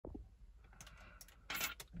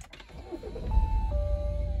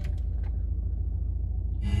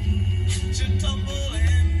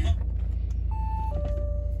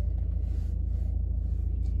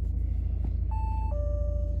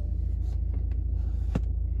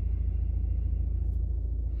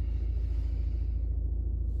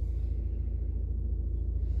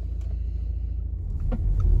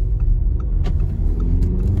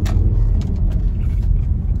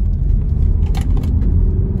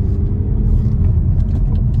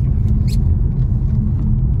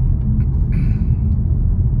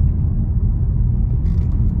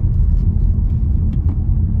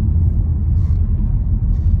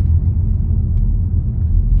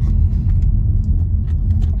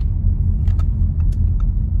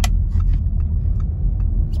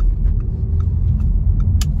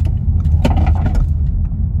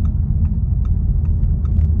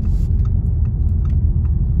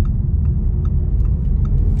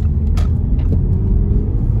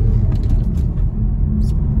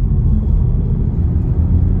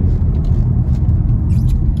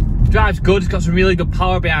Drives good, it's got some really good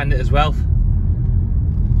power behind it as well.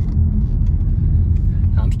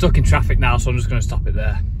 I'm stuck in traffic now, so I'm just going to stop it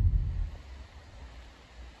there.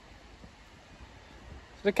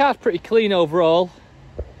 So the car's pretty clean overall.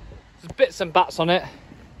 There's bits and bats on it.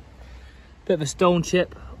 Bit of a stone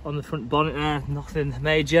chip on the front bonnet there, nothing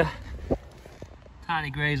major.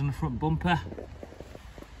 Tiny greys on the front bumper.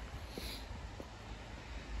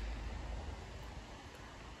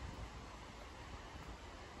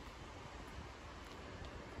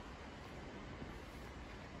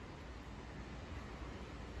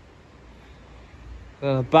 And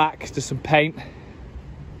on the back, just some paint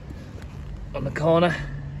on the corner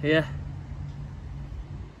here.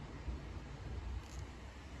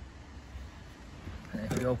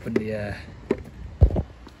 And if we open the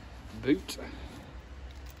boot,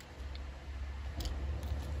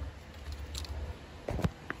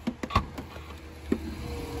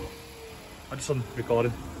 I just on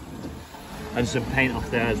recording, and some paint off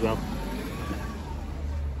there as well.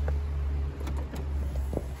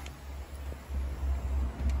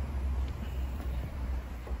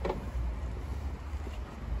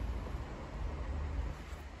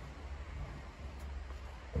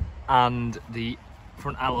 And the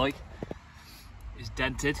front alloy is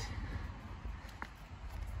dented.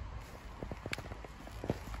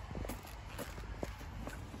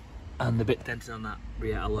 And the bit dented on that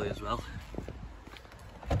rear alloy as well.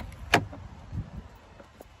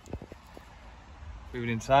 Moving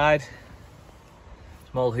inside,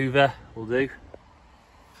 small hoover will do.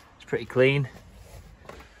 It's pretty clean.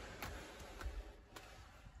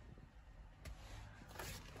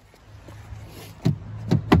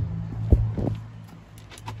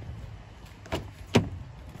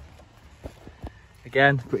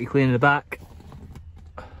 Again, pretty clean in the back.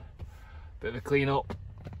 Bit of a clean up,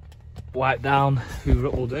 wipe down, hoover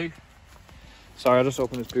up will do. Sorry, I'll just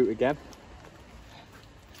open this boot again.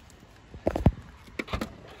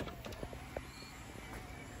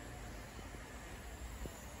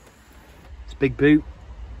 It's a big boot.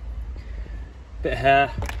 Bit of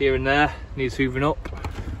hair here and there, needs hoovering up.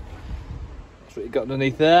 That's what you got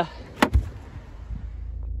underneath there.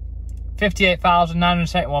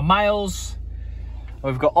 58,971 miles.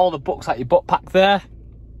 We've got all the books at your butt pack there.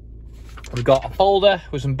 We've got a folder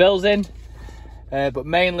with some bills in, but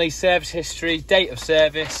mainly service history, date of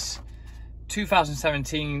service,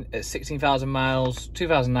 2017 at 16,000 miles,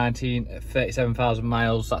 2019 at 37,000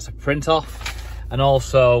 miles, that's a print off. And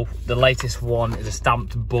also the latest one is a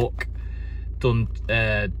stamped book done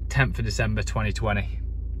 10th of December 2020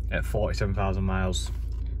 at 47,000 miles.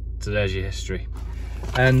 So there's your history.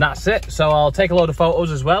 And that's it. So I'll take a load of photos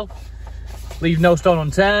as well. Leave no stone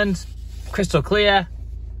unturned, crystal clear,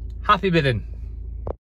 happy bidding.